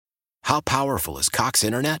How powerful is Cox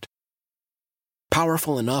Internet?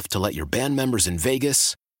 Powerful enough to let your band members in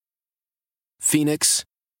Vegas, Phoenix,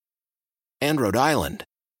 and Rhode Island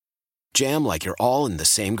jam like you're all in the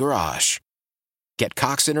same garage. Get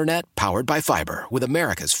Cox Internet powered by fiber with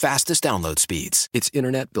America's fastest download speeds. It's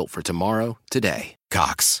internet built for tomorrow, today.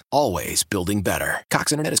 Cox, always building better.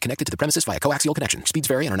 Cox Internet is connected to the premises via coaxial connection. Speeds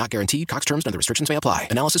vary and are not guaranteed. Cox terms and other restrictions may apply.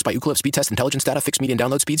 Analysis by Ookla Speed Test Intelligence Data. Fixed median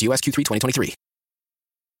download speeds. US Q3 2023.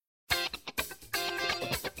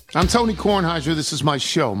 I'm Tony Kornheiser. This is my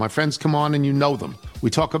show. My friends come on and you know them. We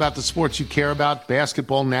talk about the sports you care about,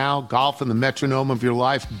 basketball now, golf, and the metronome of your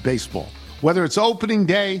life, baseball. Whether it's opening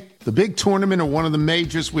day, the big tournament, or one of the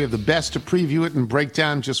majors, we have the best to preview it and break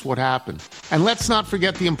down just what happened. And let's not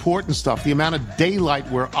forget the important stuff, the amount of daylight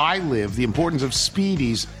where I live, the importance of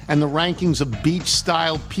speedies, and the rankings of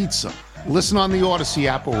beach-style pizza. Listen on the Odyssey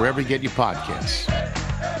app or wherever you get your podcasts.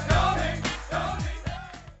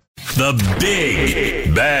 The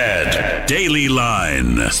Big Bad Daily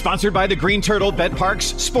Line. Sponsored by the Green Turtle Bet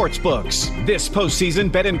Parks Sportsbooks. This postseason,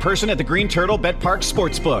 bet in person at the Green Turtle Bet Parks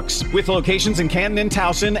Sportsbooks. With locations in Canton and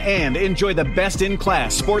Towson, and enjoy the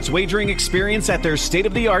best-in-class sports wagering experience at their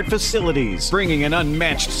state-of-the-art facilities. Bringing an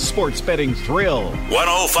unmatched sports betting thrill.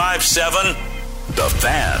 105.7 The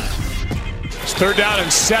Fan. It's 3rd down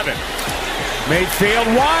and 7. Mayfield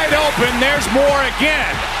wide open. There's Moore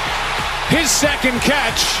again. His second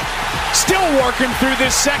catch. Still working through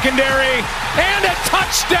this secondary, and a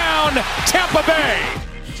touchdown, Tampa Bay.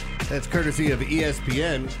 That's courtesy of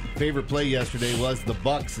ESPN. Favorite play yesterday was the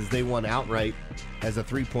Bucs as they won outright as a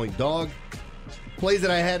 3-point dog. Plays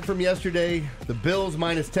that I had from yesterday, the Bills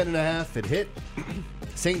minus 10.5, it hit.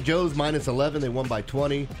 St. Joe's minus 11, they won by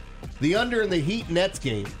 20. The under in the Heat-Nets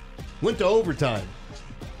game went to overtime.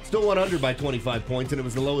 Still went under by 25 points, and it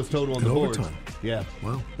was the lowest total on the board. Overtime. Yeah.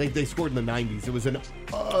 Wow. They scored in the 90s. It was an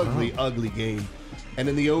ugly game. And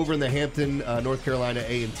then the over in the Hampton, North Carolina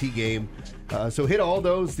A&T game. So hit all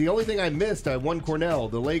those. The only thing I missed, I won Cornell,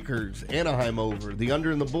 the Lakers, Anaheim over, the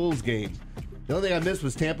under in the Bulls game. The only thing I missed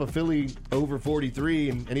was Tampa Philly over 43,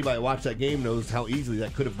 and anybody that watched that game knows how easily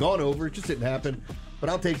that could have gone over. It just didn't happen. But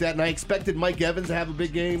I'll take that. And I expected Mike Evans to have a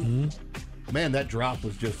big game. Mm-hmm. Man, that drop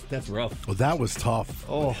was that's rough. Well, that was tough.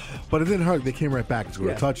 Oh, but it didn't hurt. They came right back and scored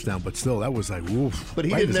a touchdown. But still, that was like, oof. But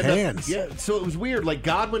he right didn't in his hands. Yeah, so it was weird. Like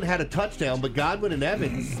Godwin had a touchdown, but Godwin and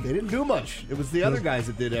Evans, they didn't do much. It was the other guys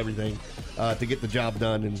that did everything to get the job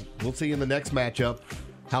done. And we'll see in the next matchup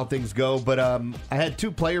how things go. But I had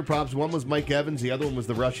 2 player props. One was Mike Evans. The other one was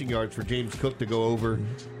the rushing yards for James Cook to go over.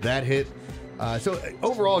 That hit. So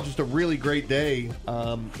overall, just a really great day.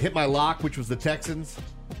 Hit my lock, which was the Texans,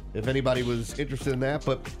 if anybody was interested in that.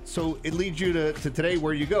 But so it leads you to today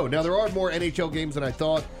where you go. Now, there are more NHL games than I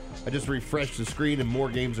thought. I just refreshed the screen, and more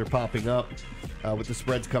games are popping up with the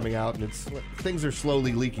spreads coming out, and things are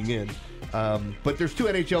slowly leaking in. But there's 2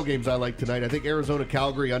 NHL games I like tonight. I think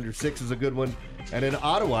Arizona-Calgary under 6 is a good one. And in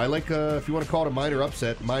Ottawa, I like, if you want to call it a minor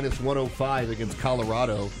upset, minus 105 against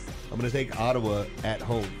Colorado. I'm going to take Ottawa at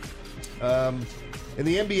home. In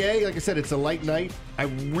the NBA, like I said, it's a light night. I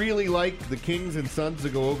really like the Kings and Suns to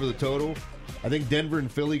go over the total. I think Denver and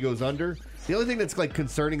Philly goes under. The only thing that's like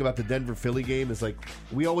concerning about the Denver-Philly game is like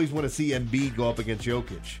we always want to see Embiid go up against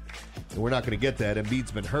Jokic. And we're not going to get that.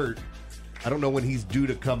 Embiid's been hurt. I don't know when he's due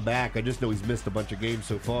to come back. I just know he's missed a bunch of games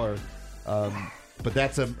so far. But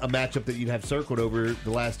that's a matchup that you'd have circled over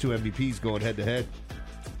the last 2 MVPs going head-to-head.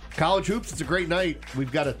 College hoops, it's a great night.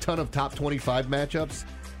 We've got a ton of top 25 matchups.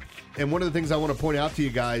 And one of the things I want to point out to you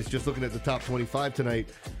guys, just looking at the top 25 tonight,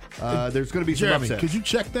 there's going to be some Jeremy, upsets. could you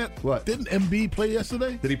check that? What? Didn't Embiid play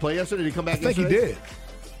yesterday? Did he play yesterday? Did he come back I think yesterday? he did.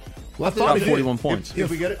 Well, I thought he did. 41 points. If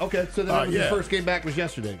we get it? Okay, so then his first game back was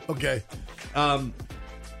yesterday. Okay.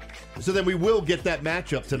 So then we will get that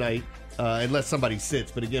matchup tonight, unless somebody sits.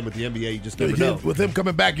 But again, with the NBA, you just never know. With him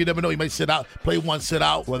coming back, you never know. He might sit out, play one, sit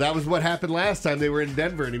out. Well, that was what happened last time. They were in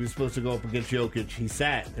Denver, and he was supposed to go up against Jokic. He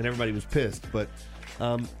sat, and everybody was pissed. But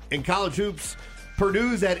in college hoops,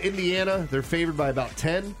 Purdue's at Indiana. They're favored by about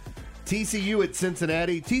 10. TCU at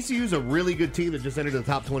Cincinnati. TCU's a really good team that just entered the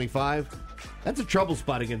top 25. That's a trouble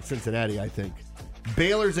spot against Cincinnati, I think.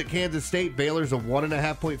 Baylor's at Kansas State. Baylor's a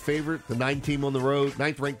 1.5-point favorite. The 9th ranked team on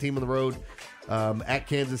the road at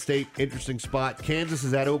Kansas State. Interesting spot. Kansas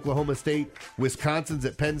is at Oklahoma State. Wisconsin's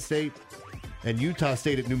at Penn State. And Utah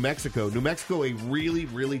State at New Mexico. New Mexico, a really,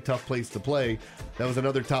 really tough place to play. That was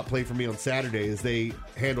another top play for me on Saturday as they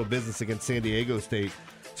handled business against San Diego State.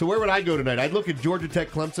 So where would I go tonight? I'd look at Georgia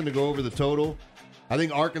Tech Clemson to go over the total. I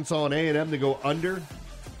think Arkansas and A&M to go under.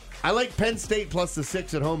 I like Penn State plus the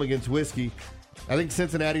 6 at home against Whiskey. I think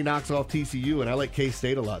Cincinnati knocks off TCU, and I like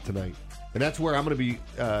K-State a lot tonight. And that's where I'm going to be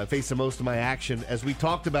facing most of my action. As we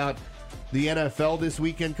talked about the NFL this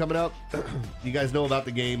weekend coming up, you guys know about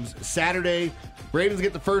the games. Saturday, Ravens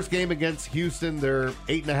get the first game against Houston. They're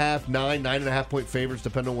 8.5, 9.5 point favorites,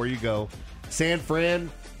 depending on where you go. San Fran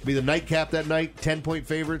will be the nightcap that night, 10-point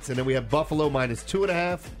favorites. And then we have Buffalo minus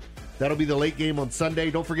 2.5. That'll be the late game on Sunday.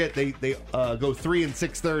 Don't forget, they go 3 and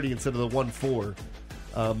 6:30 instead of the 1-4.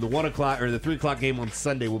 The 1 o'clock or the 3 o'clock game on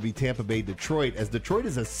Sunday will be Tampa Bay Detroit, as Detroit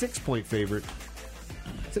is a 6-point favorite.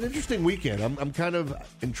 It's an interesting weekend. I'm kind of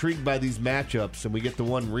intrigued by these matchups, and we get the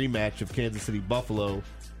one rematch of Kansas City Buffalo,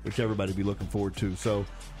 which everybody will be looking forward to. So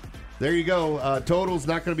there you go. Total's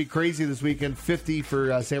not going to be crazy this weekend. 50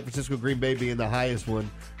 for San Francisco, Green Bay being the highest one.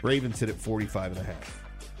 Ravens hit at 45.5.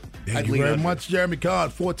 Thank you very much, Jeremy Kahn.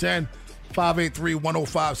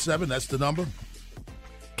 410-583-1057. That's the number.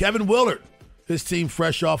 Kevin Willard, his team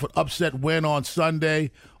fresh off an upset win on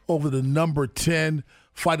Sunday over the number 10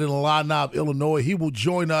 Fighting Illini of Illinois. He will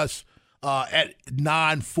join us at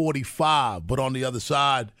 9:45. But on the other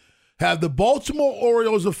side, have the Baltimore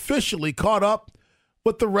Orioles officially caught up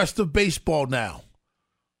with the rest of baseball now?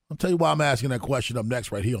 I'll tell you why I'm asking that question up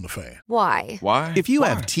next right here on The Fan. Why? If you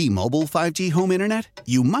have T-Mobile 5G home internet,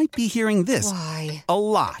 you might be hearing this Why? a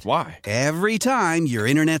lot. Why? Every time your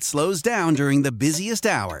internet slows down during the busiest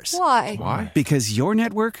hours. Why? Because your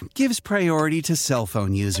network gives priority to cell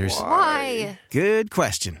phone users. Why? Good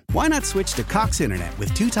question. Why not switch to Cox Internet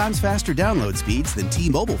with 2 times faster download speeds than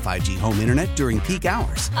T-Mobile 5G home internet during peak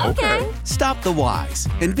hours? Okay. Stop the whys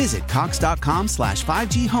and visit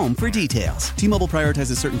cox.com/5G home for details. T-Mobile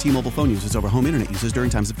prioritizes certain T-Mobile phone users over home internet users during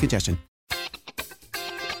times of congestion.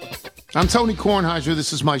 I'm Tony Kornheiser.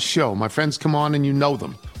 This is my show. My friends come on and you know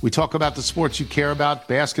them. We talk about the sports you care about,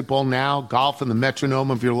 basketball now, golf, and the metronome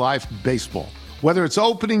of your life, baseball. Whether it's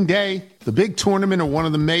opening day, the big tournament, or one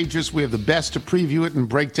of the majors, we have the best to preview it and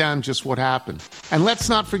break down just what happened. And let's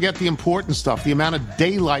not forget the important stuff, the amount of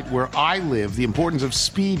daylight where I live, the importance of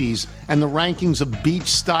speedies, and the rankings of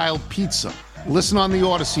beach-style pizza. Listen on the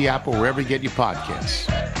Odyssey app or wherever you get your podcasts.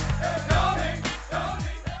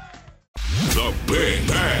 The Big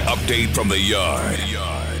Bad Update from the Yard.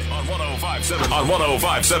 On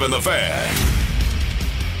 105.7 The Fan.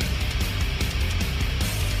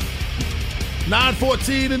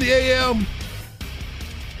 9:14 in the a.m.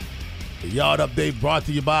 The Yard Update brought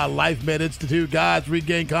to you by Life Med Institute. Guys,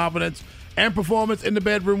 regain confidence and performance in the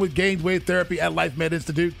bedroom with Gainswave Therapy at Life Med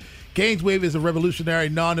Institute. Gainswave is a revolutionary,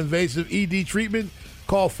 non-invasive ED treatment.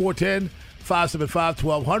 Call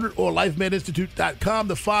 410-575-1200 or lifemedinstitute.com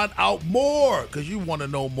to find out more, because you want to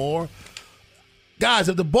know more. Guys,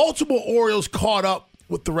 have the Baltimore Orioles caught up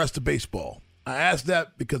with the rest of baseball? I ask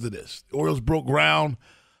that because of this. The Orioles broke ground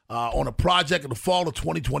on a project in the fall of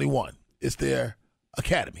 2021. It's their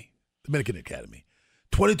academy, Dominican Academy.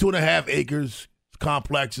 22.5 acres.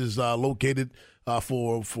 Complex is located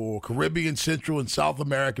for Caribbean, Central, and South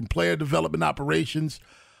American player development operations.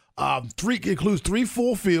 Includes 3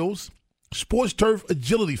 full fields, sports turf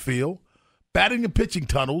agility field, batting and pitching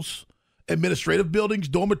tunnels, administrative buildings,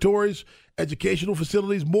 dormitories, educational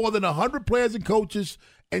facilities. More than 100 players and coaches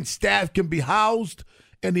and staff can be housed,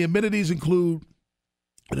 and the amenities include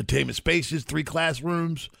entertainment spaces, 3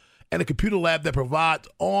 classrooms, and a computer lab that provides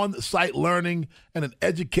on-site learning and an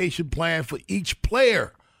education plan for each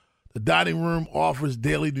player. The dining room offers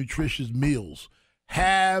daily nutritious meals.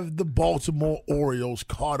 Have the Baltimore Orioles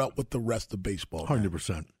caught up with the rest of baseball?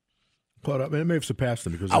 100%. Caught up, and it may have surpassed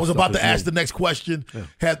them. Because I was about to ask the next question.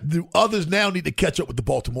 Yeah. Do others now need to catch up with the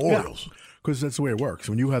Baltimore Orioles? Because that's the way it works.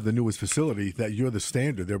 When you have the newest facility, that you're the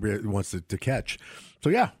standard, everybody wants to catch. So,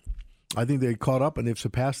 yeah. I think they caught up and they've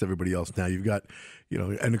surpassed everybody else now. You've got,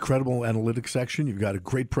 an incredible analytics section. You've got a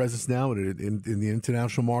great presence now in the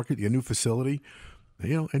international market. Your new facility,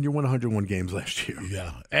 and you won 101 games last year.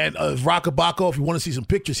 Yeah, and Rockabacco, if you want to see some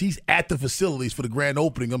pictures, he's at the facilities for the grand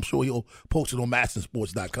opening. I'm sure he'll post it on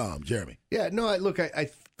MassonSports.com. Jeremy. Yeah, no, I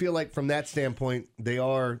feel like from that standpoint, they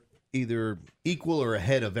are either equal or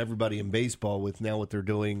ahead of everybody in baseball with now what they're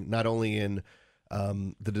doing, not only in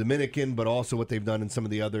the Dominican, but also what they've done in some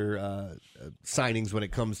of the other signings when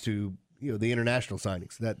it comes to the international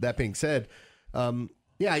signings. That being said,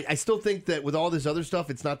 I still think that with all this other stuff,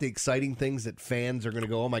 it's not the exciting things that fans are going to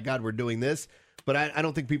go, oh my God, we're doing this. But I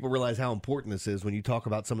don't think people realize how important this is when you talk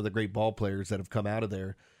about some of the great ball players that have come out of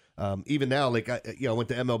there. Even now, I went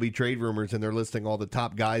to MLB Trade Rumors and they're listing all the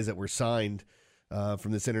top guys that were signed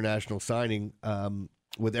from this international signing.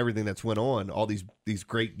 With everything that's went on, all these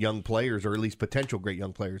great young players, or at least potential great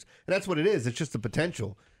young players. And that's what it is. It's just the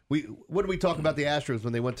potential. What did we talk about the Astros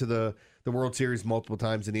when they went to the World Series multiple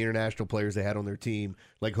times, and the international players they had on their team,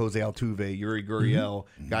 like Jose Altuve, Yuri Gurriel,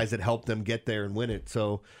 guys that helped them get there and win it.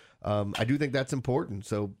 So I do think that's important.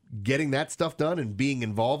 So getting that stuff done and being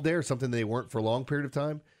involved there, something they weren't for a long period of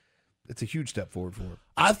time, it's a huge step forward for them.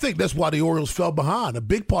 I think that's why the Orioles fell behind. A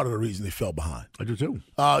big part of the reason they fell behind. I do too.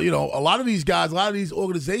 A lot of these guys, a lot of these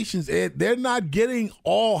organizations, they're not getting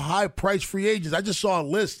all high-priced free agents. I just saw a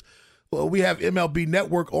list. Well, we have MLB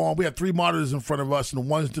Network on. We have 3 monitors in front of us, and the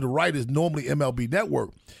ones to the right is normally MLB Network.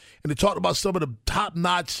 And they talked about some of the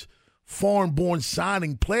top-notch foreign-born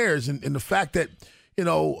signing players and the fact that,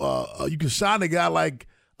 you can sign a guy like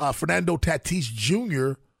Fernando Tatis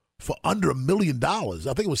Jr. for under $1 million.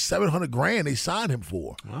 I think it was $700,000 they signed him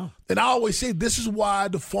for. Wow. And I always say this is why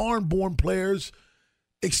the foreign-born players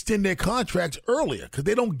extend their contracts earlier, because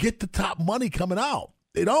they don't get the top money coming out.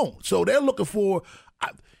 They don't. So they're looking for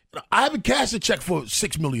I haven't cashed a check for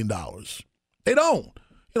 $6 million. They don't.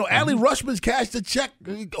 Adley Rushman's cashed a check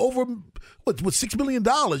over $6 million.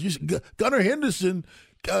 Gunnar Henderson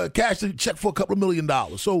cashed a check for a couple of $1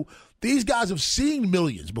 million. So these guys have seen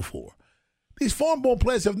millions before. These foreign-born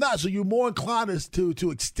players have not, so you're more inclined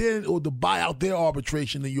to extend or to buy out their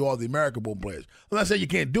arbitration than you are the American-born players. I'm not saying you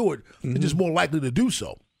can't do it. They're just more likely to do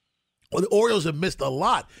so. Well, the Orioles have missed a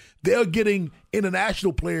lot. They're getting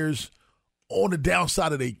international players on the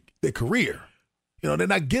downside of their career. They're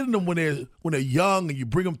not getting them when they're young, and you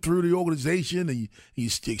bring them through the organization and you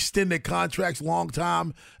extend their contracts a long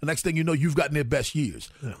time. The next thing you know, you've gotten their best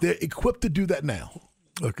years. Yeah. They're equipped to do that now.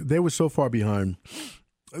 Look, they were so far behind.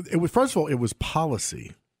 First of all, it was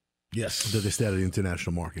policy. Yes, that they started the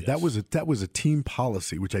international market. Yes. That was a team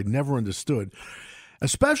policy, which I never understood,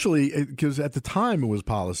 especially because at the time it was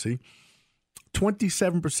policy.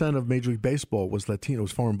 27% of Major League Baseball was Latino,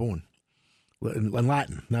 was foreign born. And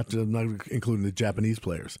Latin, not including the Japanese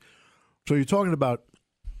players. So you're talking about,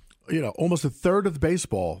 almost a third of the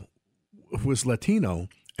baseball was Latino,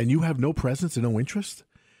 and you have no presence and no interest.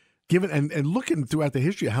 Given and looking throughout the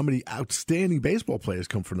history of how many outstanding baseball players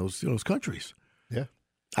come from those countries. Yeah,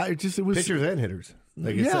 it was pitchers and hitters.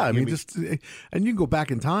 And you can go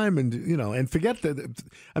back in time and forget that.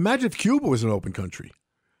 Imagine if Cuba was an open country.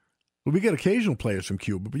 Well, we get occasional players from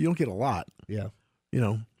Cuba, but you don't get a lot. Yeah,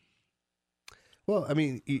 Well, I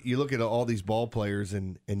mean, you look at all these ball players,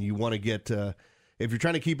 and you want to get if you're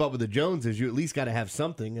trying to keep up with the Joneses, you at least got to have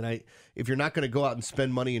something. And if you're not going to go out and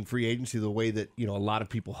spend money in free agency the way that a lot of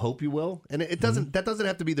people hope you will, and it doesn't that doesn't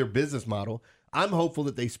have to be their business model. I'm hopeful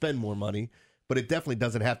that they spend more money, but it definitely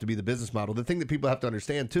doesn't have to be the business model. The thing that people have to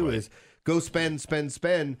understand too is go spend.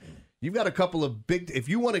 You've got a couple of big. If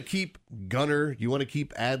you want to keep Gunnar, you want to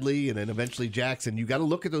keep Adley, and then eventually Jackson, you got to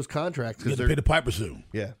look at those contracts because they're pay the piper soon.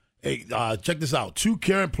 Yeah. Hey, check this out. 2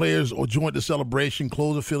 current players will join the celebration.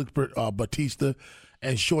 Closer Felix Bautista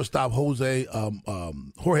and shortstop Jorge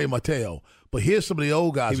Mateo. But here's some of the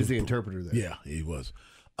old guys. He was the interpreter there. Yeah, he was.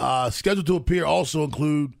 Scheduled to appear also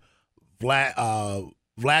include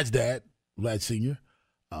Vlad's dad, Vlad Sr.,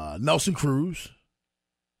 Nelson Cruz,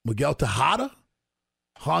 Miguel Tejada,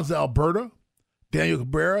 Hansa Alberta, Daniel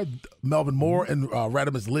Cabrera, Melvin Moore, and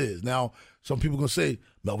Radames Liz. Now, some people are going to say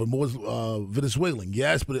Melvin Moore's Venezuelan.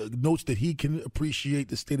 Yes, but it notes that he can appreciate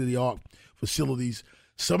the state-of-the-art facilities.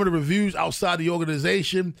 Some of the reviews outside the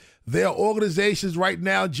organization, there are organizations right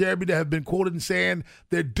now, Jeremy, that have been quoted in saying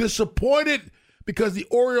they're disappointed because the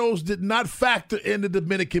Orioles did not factor in the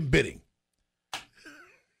Dominican bidding.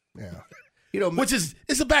 Yeah. Which is,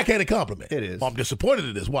 it's a backhanded compliment. It is. Well, I'm disappointed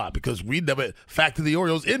in this. Why? Because we never factored the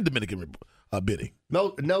Orioles in Dominican bidding.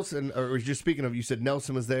 Nelson, or you're speaking of, you said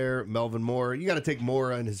Nelson was there, Melvin Moore. You got to take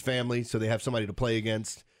Moore and his family so they have somebody to play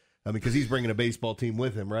against. Because he's bringing a baseball team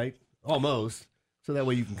with him, right? Almost. So that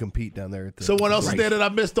way you can compete down there. Someone else is there that I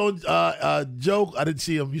missed on, Joe? I didn't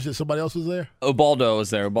see him. You said somebody else was there? Ubaldo was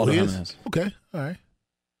there. Ubaldo Jimenez. Okay. All right.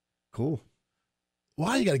 Cool.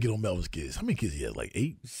 Why you got to get on Melvin's kids? How many kids he had? Like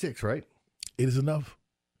 8? 6, right? 8 is enough?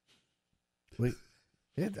 Wait.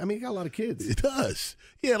 Yeah, I mean, he got a lot of kids. It does.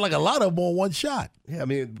 He had like a lot of them on one shot. Yeah, I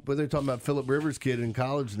mean, but they're talking about Phillip Rivers' kid in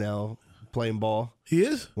college now playing ball. He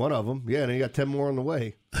is? One of them. Yeah, and he got 10 more on the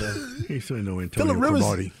way. So. He's certainly no Antonio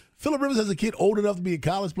Cromartie. Phillip Rivers has a kid old enough to be in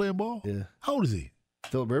college playing ball? Yeah. How old is he?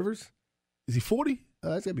 Phillip Rivers? Is he 40? He's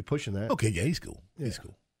got to be pushing that. Okay, yeah, he's cool. Yeah. He's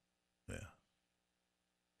cool. Yeah.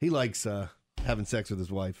 He likes having sex with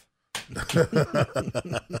his wife.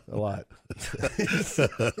 A lot.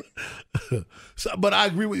 But I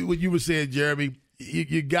agree with what you were saying, Jeremy.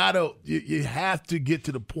 You have to get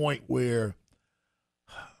to the point where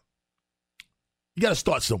you got to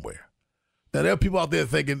start somewhere. Now there are people out there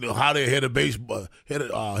thinking how they're ahead of baseball,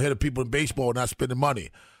 ahead of people in baseball not spending money.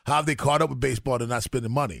 How have they caught up with baseball? They're not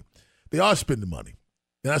spending money. They are spending money.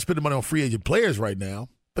 They're not spending money on free agent players right now,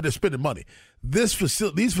 but they're spending money. These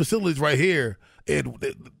facilities right here, it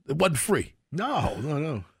wasn't free.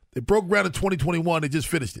 No. They broke ground in 2021. They just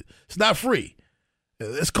finished it. It's not free.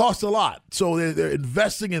 It's cost a lot. So they're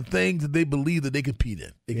investing in things that they believe that they compete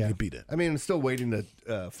in. I mean, I'm still waiting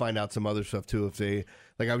to find out some other stuff, too. If they,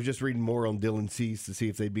 like, I was just reading more on Dylan Cease to see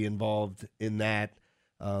if they'd be involved in that.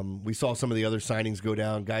 We saw some of the other signings go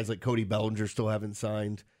down. Guys like Cody Bellinger still haven't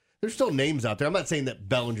signed. There's still names out there. I'm not saying that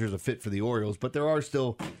Bellinger's a fit for the Orioles, but there are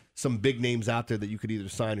still some big names out there that you could either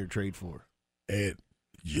sign or trade for. And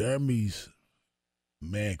Jeremy's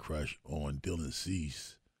man crush on Dylan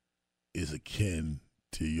Cease is akin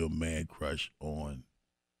to your man crush on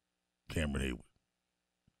Cameron Hayward.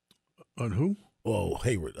 On who? Oh,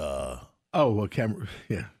 Hayward. Cameron.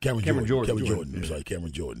 Yeah, Cameron Jordan. Yeah. I'm sorry,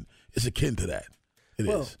 Cameron Jordan. It's akin to that. It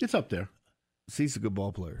is. It's up there. Cease a good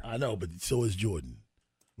ball player. I know, but so is Jordan.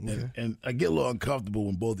 Okay. And I get a little uncomfortable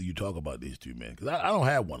when both of you talk about these two men because I don't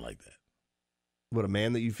have one like that. What, a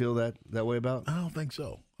man that you feel that way about? I don't think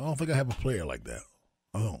so. I don't think I have a player like that.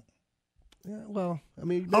 I don't. Yeah, well, I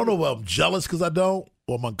mean, I don't know if I'm jealous because I don't,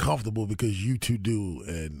 or I'm uncomfortable because you two do,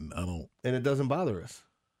 and I don't. And it doesn't bother us.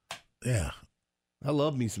 Yeah. I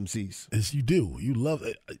love me some Cease. Yes, you do. You love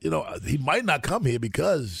it. You know, he might not come here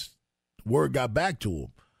because word got back to him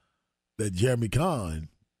that Jeremy Kahn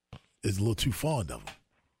is a little too fond of him.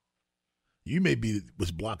 You may be was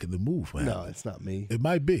blocking the move, man. No, it's not me. It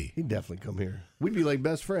might be. He'd definitely come here. We'd be like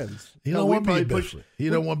best friends. He don't want to be your best friend. He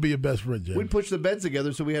don't want to be your best friend, Jeremy. We'd push the beds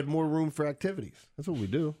together so we had more room for activities. That's what we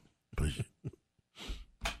do. Push it.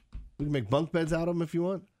 We can make bunk beds out of them if you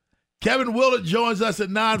want. Kevin Willard joins us at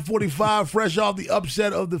 9:45, fresh off the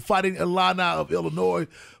upset of the Fighting Illini of Illinois.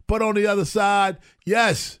 But on the other side,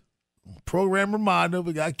 yes, program reminder,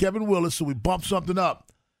 we got Kevin Willard, so we bumped something up.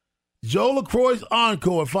 Joe LaCroix's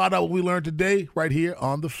Encore. Find out what we learned today right here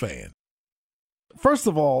on The Fan. First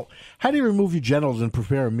of all, how do you remove your genitals and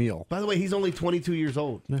prepare a meal? By the way, he's only 22 years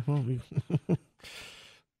old. Got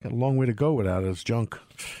a long way to go without his junk.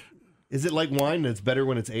 Is it like wine that's better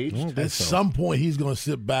when it's aged? At some point, he's going to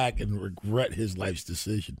sit back and regret his life's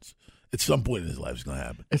decisions. At some point in his life, it's going to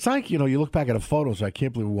happen. It's like, you look back at the photos, I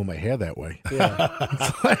can't believe I wore my hair that way. Yeah.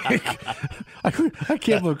 It's like, I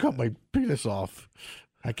can't believe I cut my penis off.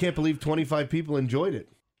 I can't believe 25 people enjoyed it.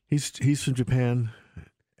 He's from Japan,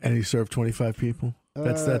 and he served 25 people.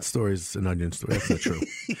 That story is an onion story. That's not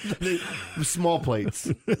true. Small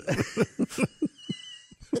plates.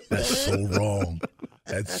 That's so wrong.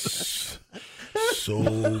 That's so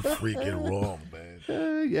freaking wrong, man.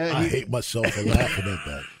 I hate myself for laughing at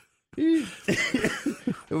that.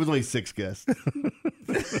 It was only 6 guests.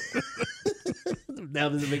 Now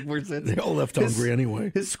does it make more sense? They all left hungry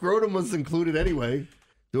anyway. His scrotum was included anyway.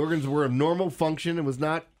 The organs were of normal function and was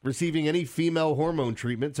not receiving any female hormone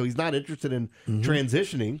treatment, so he's not interested in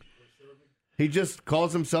transitioning. He just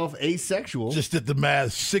calls himself asexual. Just did the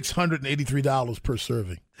math, $683 per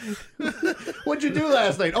serving. What'd you do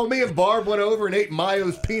last night? Oh, me and Barb went over and ate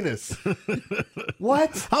Mayo's penis.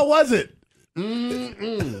 What? How was it?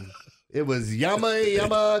 It was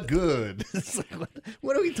yumma good. It's like,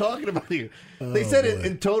 what are we talking about here? They said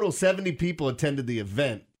in total 70 people attended the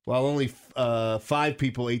event, while only 5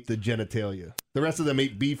 people ate the genitalia. The rest of them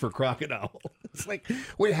ate beef or crocodile. It's like,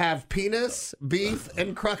 we have penis, beef,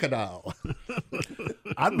 and crocodile.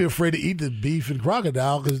 I'd be afraid to eat the beef and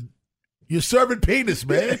crocodile because you're serving penis,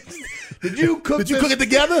 man. Did you cook it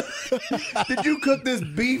together? Did you cook this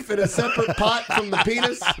beef in a separate pot from the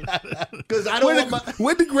penis? Because I don't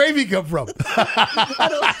where'd the gravy come from?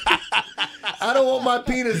 I don't want my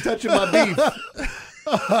penis touching my beef.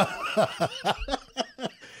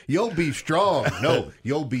 Yo beef strong. No,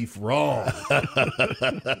 yo beef wrong. That's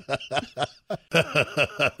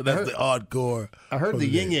the Encore. I heard the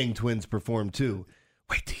Yin Yang twins perform too.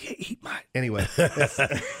 Wait till you eat mine. Anyway.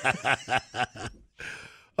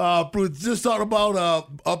 Bruce, just talking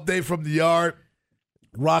about update from the yard.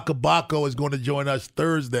 Rockabacco is going to join us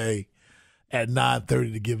Thursday at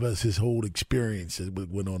 9:30 to give us his whole experience that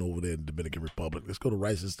went on over there in the Dominican Republic. Let's go to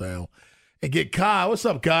Ricestown and get Kai. What's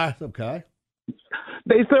up, Kai? What's up, Kai?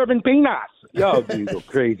 They serving peanuts. Y'all dudes are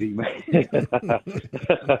crazy, man. Hey,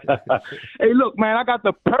 look, man, I got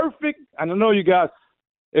the perfect, and I know you guys,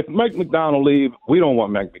 if Mike McDonald leave, we don't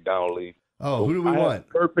want Mike McDonald leave. Oh, who do we want?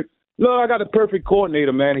 Perfect. Look, I got the perfect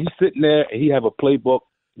coordinator, man. He's sitting there, and he have a playbook.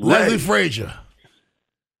 Leslie Frazier.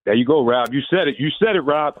 There you go, Rob. You said it,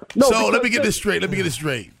 Rob. No, so let me get this straight.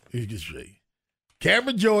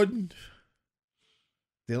 Cameron Jordan.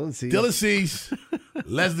 Dylan Cease.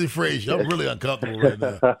 Leslie Frazier. I'm really uncomfortable right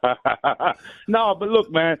now. No, but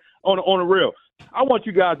look, man, on the real, I want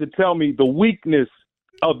you guys to tell me the weakness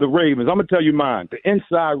of the Ravens. I'm going to tell you mine, the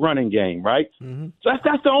inside running game, right? Mm-hmm. So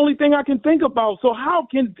that's the only thing I can think about. So how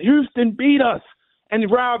can Houston beat us? And,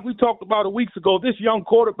 Rob, we talked about it weeks ago, this young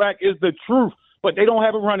quarterback is the truth, but they don't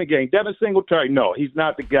have a running game. Devin Singletary, no, he's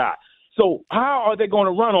not the guy. So how are they going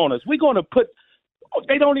to run on us? We're going to put –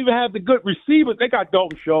 they don't even have the good receivers. They got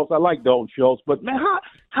Dalton Schultz. I like Dalton Schultz. But, man,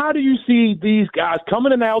 how do you see these guys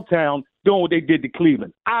coming in our town doing what they did to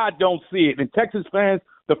Cleveland? I don't see it. And Texas fans,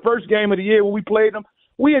 the first game of the year when we played them,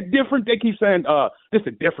 we are different. They keep saying, this is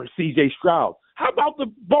a different C.J. Stroud. How about the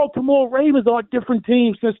Baltimore Ravens are a different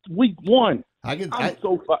team since week one? I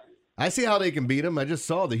see how they can beat them. I just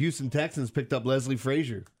saw the Houston Texans picked up Leslie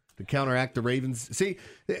Frazier to counteract the Ravens. See,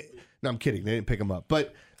 no, I'm kidding. They didn't pick him up.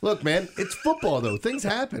 But look, man, it's football though. Things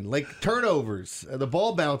happen, like turnovers. The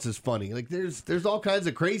ball bounce is funny. Like there's all kinds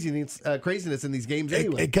of craziness in these games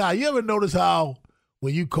anyway. Hey, Kyle, you ever notice how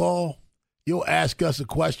when you call, you'll ask us a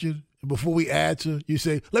question, and before we answer, you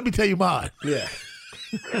say, "Let me tell you mine." Yeah.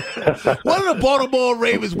 What are the Baltimore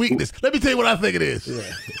Ravens' weakness? Let me tell you what I think it is.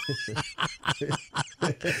 Yeah.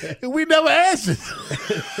 And we never answered.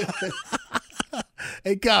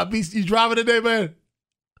 Hey, Kyle, you driving today, man?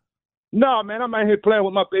 No, man, I'm out here playing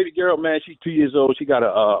with my baby girl, man. She's 2 years old. She got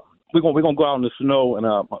we're gonna go out in the snow, and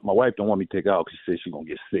my wife don't want me to take her out because she says she's gonna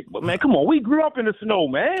get sick. But man, come on, we grew up in the snow,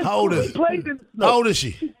 man. How old is she? Played in the snow. How old is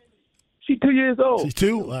she? She's 2 years old. She's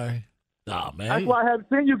 2? All right. Nah, man. That's why I haven't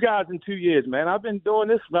seen you guys in 2 years, man. I've been doing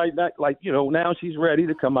this now she's ready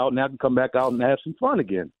to come out, and I can come back out and have some fun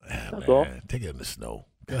again. That's all. Take it in the snow.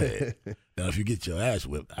 Go ahead. Now, if you get your ass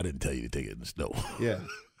whipped, I didn't tell you to take it in the snow. Yeah.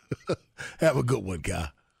 Have a good one, guy.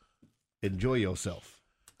 Enjoy yourself.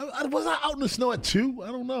 Was I out in the snow at 2?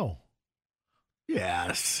 I don't know.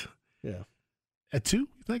 Yes. Yeah. At 2? You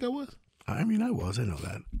think I was? I mean, I was. I know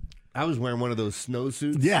that. I was wearing one of those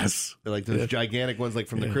snowsuits. Yes. Like those gigantic ones like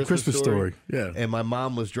from the Christmas Story. Yeah. And my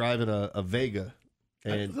mom was driving a Vega.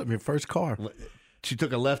 And I mean, first car. She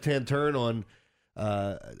took a left-hand turn on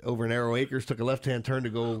over in Arrow Acres, took a left-hand turn to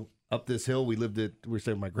go up this hill. We were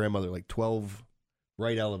staying with my grandmother, like 12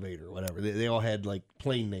 right elevator or whatever. They all had like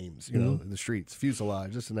plane names, in the streets,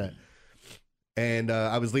 fuselage, this and that. And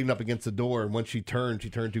I was leaning up against the door, and once she turned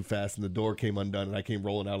too fast, and the door came undone, and I came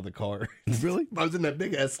rolling out of the car. Really? I was in that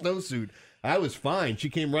big-ass snowsuit. I was fine. She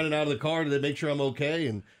came running out of the car to make sure I'm okay,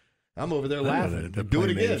 and I'm over there laughing. Do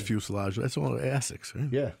it again. Fuselage. That's all Essex, right?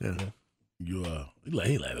 Yeah. You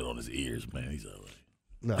he landed on his ears, man. He's all right.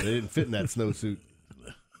 No, they didn't fit in that snowsuit.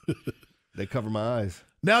 They cover my eyes.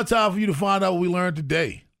 Now time for you to find out what we learned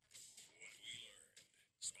today.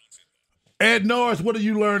 Ed Norris, what did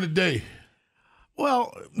you learn today?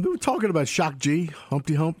 Well, we were talking about Shock G,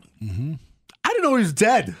 Humpty Hump. Mm-hmm. I didn't know he was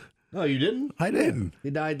dead. No, you didn't? I didn't.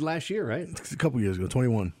 He died last year, right? A couple years ago,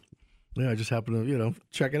 21. Yeah, I just happened to,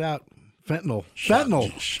 check it out. Fentanyl.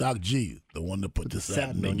 Shock G, the one that put the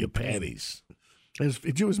satin in your panties.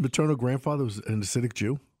 His maternal grandfather was an Hasidic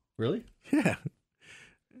Jew. Really? Yeah.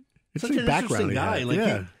 It's such an interesting guy.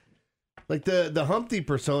 Like the Humpty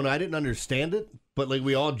persona, I didn't understand it, but like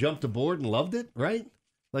we all jumped aboard and loved it, right?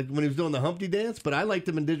 Like when he was doing the Humpty dance, but I liked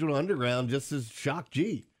him in Digital Underground just as Shock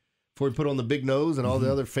G before he put on the big nose and all the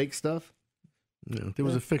other fake stuff. Yeah, there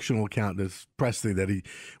was a fictional account that's Presley that he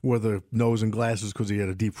wore the nose and glasses because he had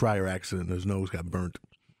a deep fryer accident and his nose got burnt.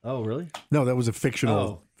 Oh, really? No, that was a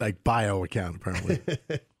fictional bio account apparently.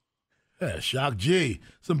 Yeah, Shock G.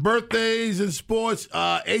 Some birthdays in sports.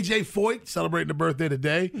 A.J. Foyt celebrating the birthday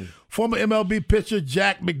today. Former MLB pitcher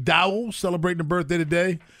Jack McDowell celebrating the birthday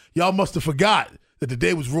today. Y'all must have forgot that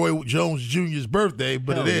today was Roy Jones Jr.'s birthday,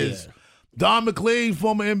 but it is. Yeah. Don McLean,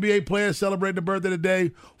 former NBA player, celebrating the birthday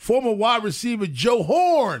today. Former wide receiver Joe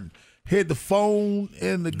Horn hit the phone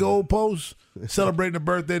in the goalpost, celebrating the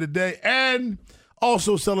birthday today. And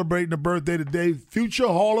also celebrating the birthday today, future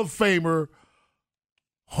Hall of Famer,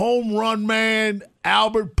 home run man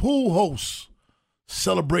Albert Pujols,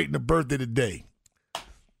 celebrating the birthday today.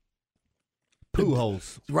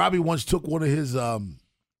 Pujols. Robbie once took one of his action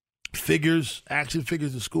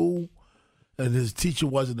figures to school, and his teacher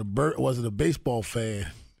wasn't a baseball fan.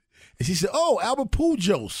 And she said, "Oh, Albert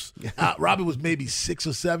Pujols." Robbie was maybe 6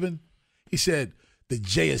 or 7. He said, "The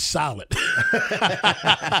J is silent."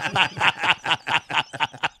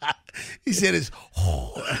 He said, "It's."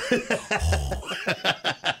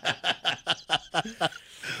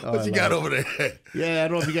 What you got over there? Yeah, I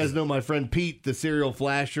don't know if you guys know my friend Pete, the serial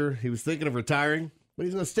flasher. He was thinking of retiring, but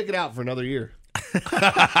he's going to stick it out for another year.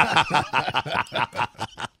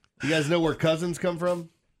 You guys know where cousins come from?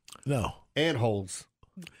 No. Ant holes.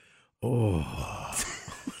 Oh.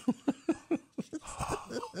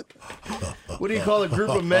 do you call a group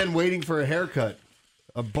of men waiting for a haircut?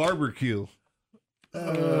 A barbecue. You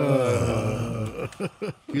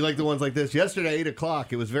like the ones like this? Yesterday, 8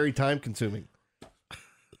 o'clock, it was very time-consuming.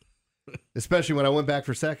 Especially when I went back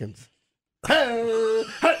for seconds.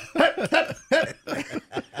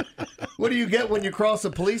 What do you get when you cross a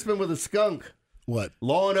policeman with a skunk? What?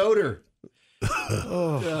 Law and odor.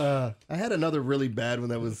 I had another really bad one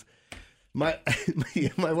that was... My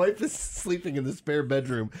wife is sleeping in the spare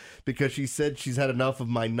bedroom because she said she's had enough of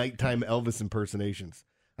my nighttime Elvis impersonations.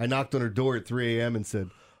 I knocked on her door at 3 a.m. and said,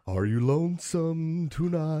 "Are you lonesome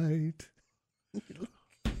tonight?"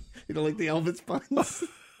 You don't like the Elvis puns?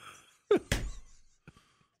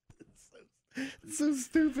 It's so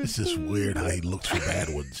stupid. It's just weird how he looks for bad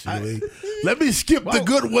ones. Let me skip the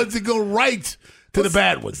good ones and go right to the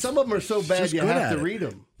bad ones. Some of them are so bad you have to read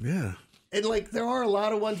them. Yeah. And, there are a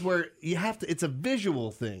lot of ones where you have to, it's a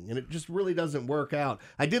visual thing, and it just really doesn't work out.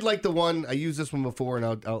 I did like the one, I used this one before, and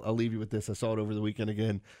I'll leave you with this. I saw it over the weekend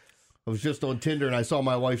again. I was just on Tinder, and I saw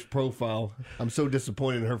my wife's profile. I'm so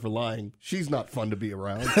disappointed in her for lying. She's not fun to be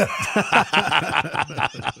around.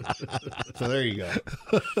 So there you go.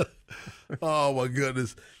 Oh, my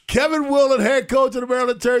goodness. Kevin Willard, head coach of the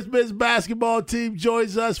Maryland Terps men's basketball team,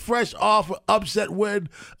 joins us fresh off an upset win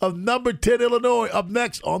of number 10 Illinois. Up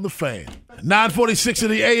next on The Fan. 9:46 in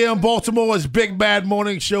the a.m. Baltimore's Big Bad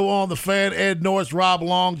Morning Show on The Fan. Ed Norris, Rob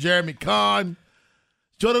Long, Jeremy Kahn.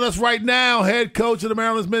 Joining us right now, head coach of the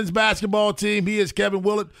Maryland men's basketball team. He is Kevin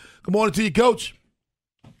Willard. Good morning to you, Coach.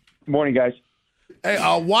 Good morning, guys. Hey,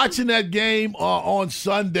 watching that game on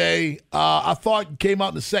Sunday, I thought you came out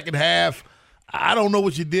in the second half. I don't know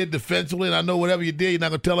what you did defensively, and I know whatever you did, you're not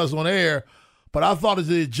going to tell us on air, but I thought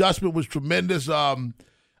the adjustment was tremendous. I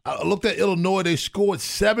looked at Illinois. They scored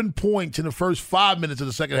 7 points in the first 5 minutes of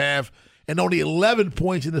the second half and only 11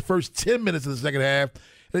 points in the first 10 minutes of the second half.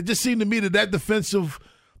 And it just seemed to me that defensive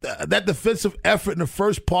effort in the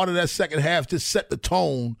first part of that second half just set the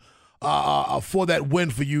tone for that win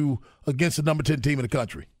for you against the number 10 team in the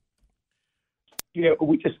country. Yeah,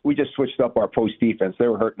 we just switched up our post defense. They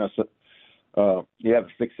were hurting us. You have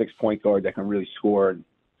a 6'6" point guard that can really score, and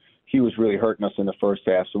he was really hurting us in the first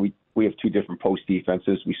half. So we have two different post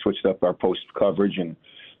defenses. We switched up our post coverage and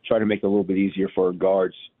tried to make it a little bit easier for our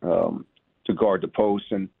guards to guard the post.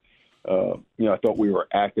 And I thought we were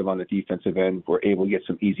active on the defensive end. We're able to get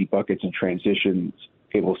some easy buckets and transitions,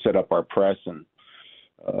 able to set up our press, and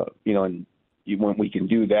when we can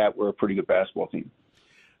do that, we're a pretty good basketball team.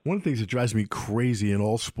 One of the things that drives me crazy in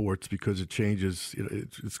all sports because it changes,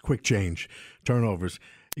 it's quick change, turnovers.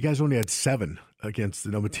 You guys only had 7 against the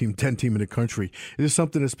number 10 team in the country. Is this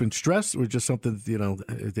something that's been stressed or just something,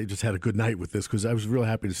 they just had a good night with this? Because I was real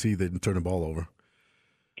happy to see they didn't turn the ball over.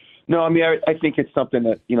 No, I mean, I think it's something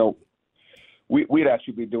that, we'd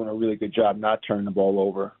actually be doing a really good job not turning the ball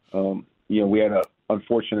over. We had an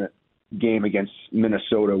unfortunate game against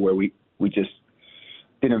Minnesota where we just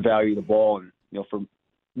didn't value the ball, and, for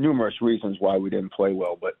numerous reasons why we didn't play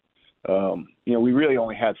well. But, we really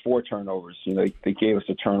only had 4 turnovers. They gave us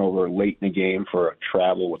a turnover late in the game for a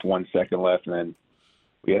travel with 1 second left, and then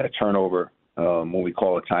we had a turnover when we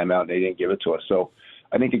called a timeout, and they didn't give it to us. So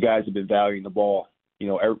I think the guys have been valuing the ball,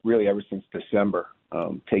 really ever since December,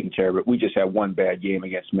 taking care of it. We just had one bad game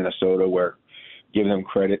against Minnesota where, giving them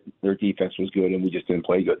credit, their defense was good, and we just didn't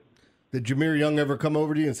play good. Did Jameer Young ever come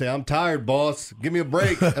over to you and say, "I'm tired, boss. Give me a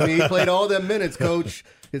break"? I mean, he played all them minutes, Coach.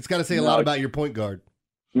 It's got to say a lot about your point guard.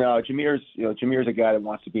 No, Jameer's a guy that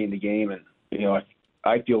wants to be in the game, and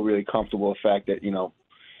I feel really comfortable with the fact that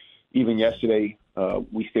even yesterday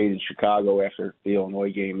we stayed in Chicago after the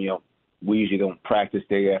Illinois game. We usually don't practice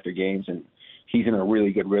day after games, and he's in a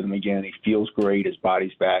really good rhythm again. He feels great. His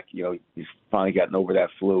body's back. He's finally gotten over that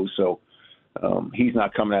flu, so he's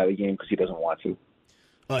not coming out of the game because he doesn't want to.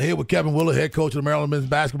 Here with Kevin Willard, head coach of the Maryland men's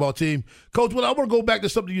basketball team. Coach, I want to go back to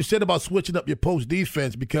something you said about switching up your post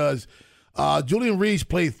defense because Julian Reese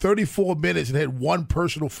played 34 minutes and had 1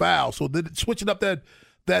 personal foul. So did switching up that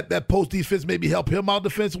post defense maybe help him out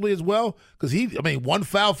defensively as well? Because 1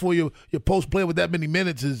 foul for your post player with that many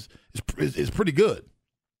minutes is pretty good.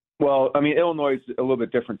 Well, I mean, Illinois is a little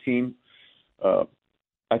bit different team.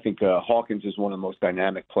 I think Hawkins is one of the most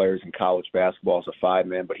dynamic players in college basketball as a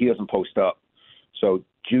 5-man, but he doesn't post up. So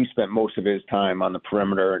Juice spent most of his time on the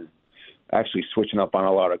perimeter and actually switching up on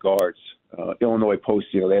a lot of guards. Illinois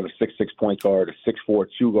posts, they have a 6'6" point guard, a 6'4"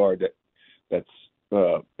 2 guard that's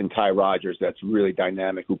in Ty Rogers that's really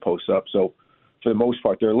dynamic who posts up. So for the most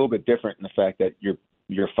part, they're a little bit different in the fact that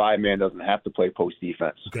your 5-man doesn't have to play post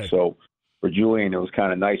defense. Okay. So for Julian, it was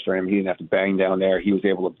kind of nice for him. He didn't have to bang down there. He was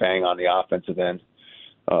able to bang on the offensive end.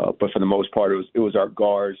 But for the most part, it was our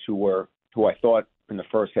guards who were who I thought in the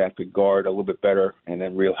first half could guard a little bit better, and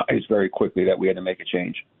then realized very quickly that we had to make a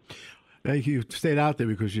change. You stayed out there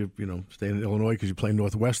because you stayed in Illinois because you play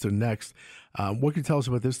Northwestern next. What can you tell us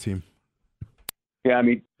about this team? Yeah, I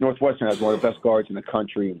mean, Northwestern has one of the best guards in the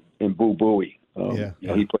country in Boo Buie.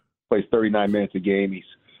 He plays 39 minutes a game. He's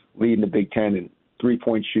leading the Big Ten in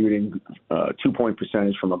three-point shooting, 2-point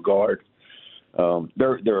percentage from a guard.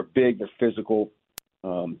 They're big, they're physical.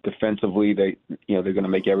 Defensively, they're going to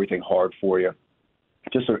make everything hard for you.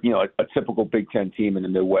 Just a typical Big Ten team in the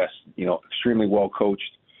Midwest. Extremely well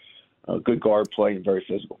coached, good guard play, and very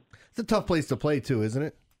physical. It's a tough place to play too, isn't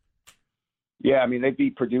it? Yeah, I mean, they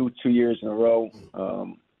beat Purdue 2 years in a row.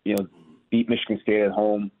 Beat Michigan State at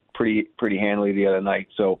home pretty handily the other night.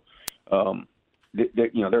 So,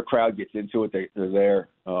 their crowd gets into it. They're there.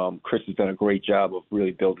 Chris has done a great job of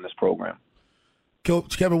really building this program.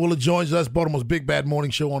 Coach Kevin Willard joins us, Baltimore's Big Bad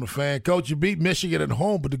Morning Show on the Fan. Coach, you beat Michigan at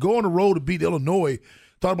home, but to go on the road to beat Illinois,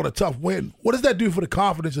 talk about a tough win. What does that do for the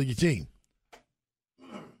confidence of your team?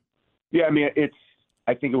 Yeah, I mean,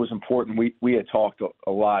 I think it was important. We had talked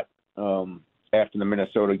a lot after the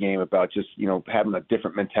Minnesota game about just, having a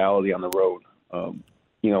different mentality on the road. I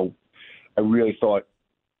really thought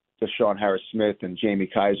Deshaun Harris-Smith and Jamie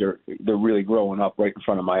Kaiser, they're really growing up right in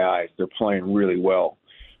front of my eyes. They're playing really well.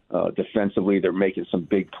 Defensively, they're making some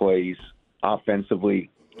big plays. Offensively,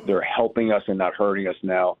 they're helping us and not hurting us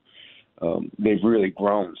now. They've really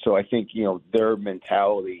grown. So I think, their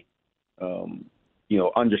mentality,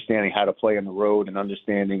 understanding how to play on the road and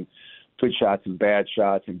understanding good shots and bad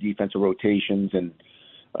shots and defensive rotations and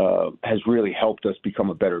has really helped us become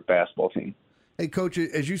a better basketball team. Hey, Coach,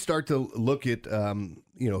 as you start to look at,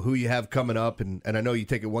 who you have coming up, and I know you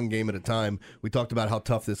take it one game at a time. We talked about how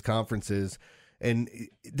tough this conference is. And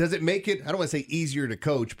does it make it, I don't want to say easier to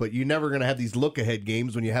coach, but you're never going to have these look-ahead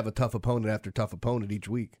games when you have a tough opponent after tough opponent each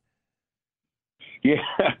week? Yeah.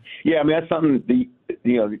 I mean, that's something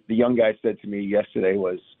the young guy said to me yesterday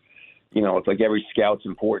was, it's like every scout's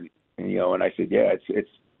important. And I said, yeah,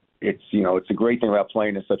 it's a great thing about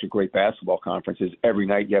playing in such a great basketball conference is every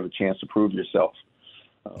night you have a chance to prove yourself.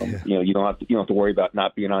 You don't have to worry about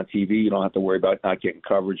not being on TV. You don't have to worry about not getting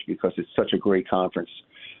coverage because it's such a great conference.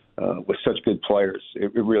 With such good players.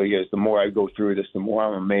 It really is. The more I go through this, the more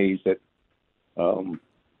I'm amazed at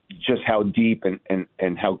just how deep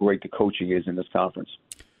and how great the coaching is in this conference.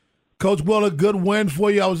 Coach Willard, good win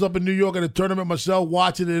for you. I was up in New York at a tournament myself,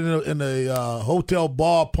 watching it in a hotel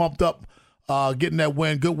bar, pumped up, getting that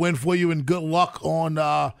win. Good win for you, and good luck on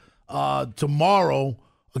tomorrow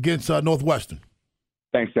against Northwestern.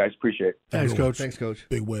 Thanks, guys. Appreciate it. Thanks, Coach. Thanks, Coach.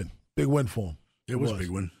 Big win. Big win for him. It was a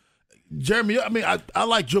big win. Jeremy, I mean, I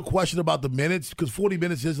liked your question about the minutes because 40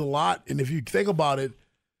 minutes is a lot. And if you think about it,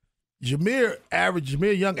 Jameer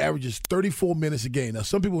Young averages 34 minutes a game. Now,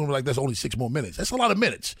 some people are like, that's only 6 more minutes. That's a lot of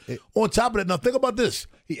minutes. On top of that, now think about this.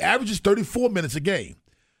 He averages 34 minutes a game.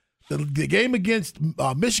 The game against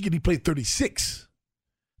Michigan, he played 36.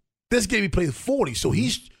 This game, he played 40. So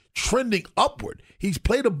he's trending upward. He's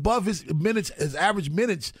played above his average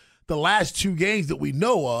minutes the last 2 games that we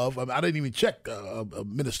know of. I didn't even check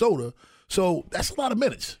Minnesota. So that's a lot of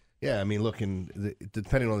minutes. Yeah, I mean,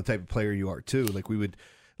 depending on the type of player you are, too. Like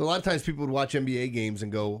a lot of times people would watch NBA games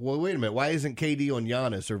and go, well, wait a minute, why isn't KD on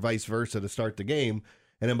Giannis or vice versa to start the game?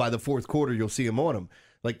 And then by the fourth quarter, you'll see him on him.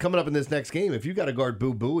 Like coming up in this next game, if you got to guard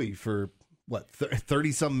Boo Buie for,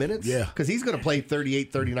 30-some minutes? Yeah. Because he's going to play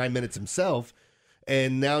 38, 39 minutes himself.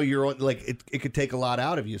 And now you're on, it could take a lot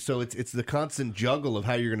out of you. So it's the constant juggle of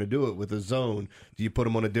how you're going to do it with a zone. Do you put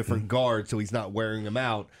him on a different guard so he's not wearing him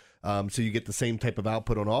out so you get the same type of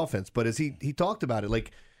output on offense? But as he talked about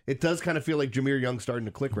it, it does kind of feel like Jameer Young's starting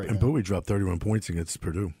to click right now. And Bowie dropped 31 points against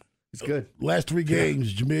Purdue. It's good. Last 3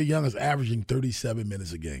 games, Jameer Young is averaging 37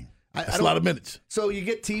 minutes a game. That's a lot of minutes. So you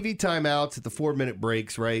get TV timeouts at the 4-minute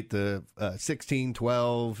breaks, right? The 16,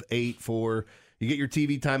 12, 8, 4. You get your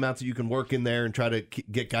TV timeouts that you can work in there and try to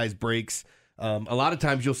get guys breaks. A lot of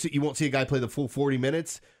times you won't see a guy play the full 40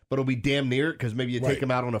 minutes, but it'll be damn near it because maybe you take him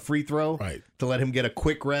out on a free throw to let him get a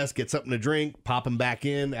quick rest, get something to drink, pop him back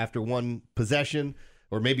in after one possession,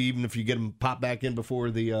 or maybe even if you get him pop back in before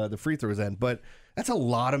the free throws end. But that's a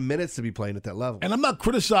lot of minutes to be playing at that level. And I'm not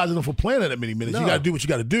criticizing him for playing that many minutes. No. You got to do what you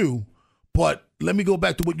got to do. But let me go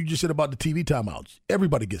back to what you just said about the TV timeouts.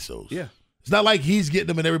 Everybody gets those. Yeah. It's not like he's getting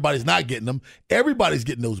them and everybody's not getting them. Everybody's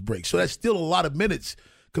getting those breaks. So that's still a lot of minutes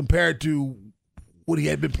compared to what he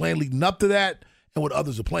had been playing leading up to that and what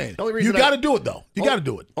others are playing. You got to do it, though. You got to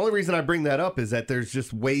do it. Only reason I bring that up is that there's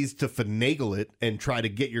just ways to finagle it and try to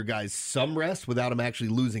get your guys some rest without them actually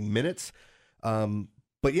losing minutes.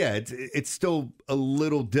 But, yeah, it's still a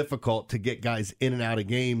little difficult to get guys in and out of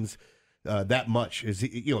games that much. Is he,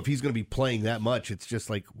 if he's going to be playing that much, it's just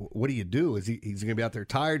like, what do you do? He's going to be out there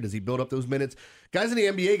tired? Does he build up those minutes? Guys in the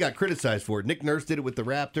NBA got criticized for it. Nick Nurse did it with the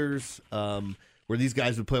Raptors, where these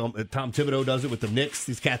guys would play. Tom Thibodeau does it with the Knicks.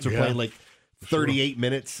 These cats are playing like 38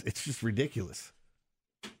 minutes. It's just ridiculous.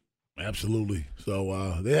 Absolutely.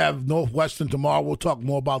 So they have Northwestern tomorrow. We'll talk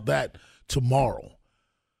more about that tomorrow.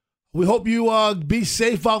 We hope you be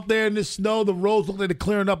safe out there in this snow. The roads look like they're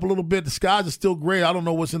clearing up a little bit. The skies are still gray. I don't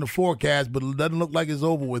know what's in the forecast, but it doesn't look like it's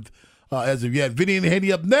over with as of yet. Vinny and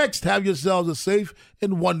Haney up next. Have yourselves a safe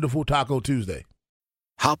and wonderful Taco Tuesday.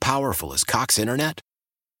 How powerful is Cox Internet?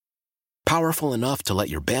 Powerful enough to let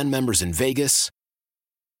your band members in Vegas,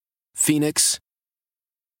 Phoenix,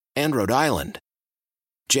 and Rhode Island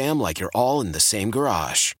jam like you're all in the same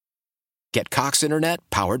garage. Get Cox Internet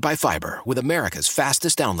powered by fiber with America's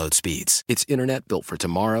fastest download speeds. It's internet built for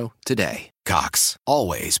tomorrow, today. Cox,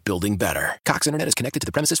 always building better. Cox Internet is connected to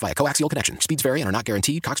the premises via coaxial connection. Speeds vary and are not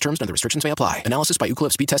guaranteed. Cox terms and other restrictions may apply. Analysis by Ookla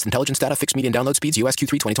of Speed Test Intelligence Data. Fixed median download speeds. US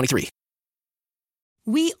Q3 2023.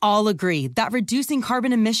 We all agree that reducing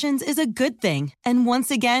carbon emissions is a good thing. And once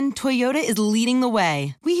again, Toyota is leading the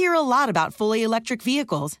way. We hear a lot about fully electric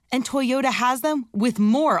vehicles, and Toyota has them with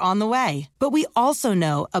more on the way. But we also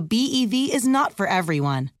know a BEV is not for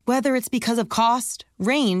everyone, whether it's because of cost,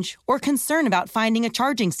 range, or concern about finding a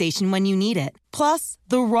charging station when you need it. Plus,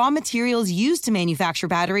 the raw materials used to manufacture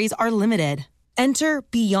batteries are limited. Enter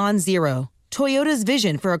Beyond Zero, Toyota's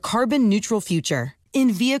vision for a carbon-neutral future.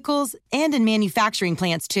 In vehicles and in manufacturing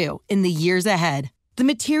plants, too, in the years ahead. The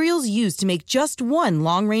materials used to make just one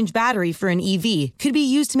long-range battery for an EV could be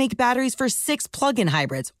used to make batteries for 6 plug-in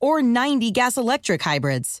hybrids or 90 gas-electric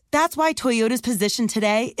hybrids. That's why Toyota's position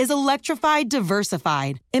today is electrified,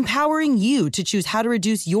 diversified, empowering you to choose how to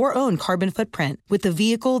reduce your own carbon footprint with the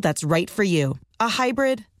vehicle that's right for you. A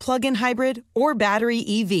hybrid, plug-in hybrid, or battery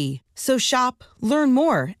EV. So shop, learn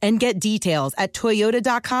more, and get details at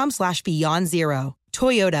toyota.com/beyondzero.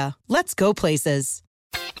 Toyota, let's go places.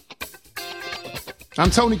 I'm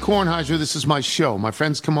Tony Kornheiser. This is my show. My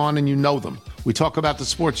friends come on and you know them. We talk about the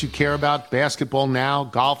sports you care about, basketball now,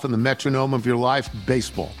 golf, and the metronome of your life,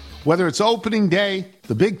 baseball. Whether it's opening day,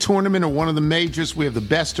 the big tournament, or one of the majors, we have the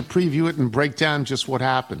best to preview it and break down just what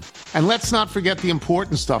happened. And let's not forget the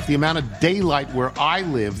important stuff, the amount of daylight where I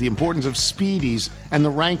live, the importance of speedies, and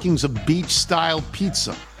the rankings of beach-style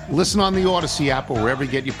pizza. Listen on the Odyssey app or wherever you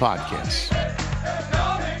get your podcasts.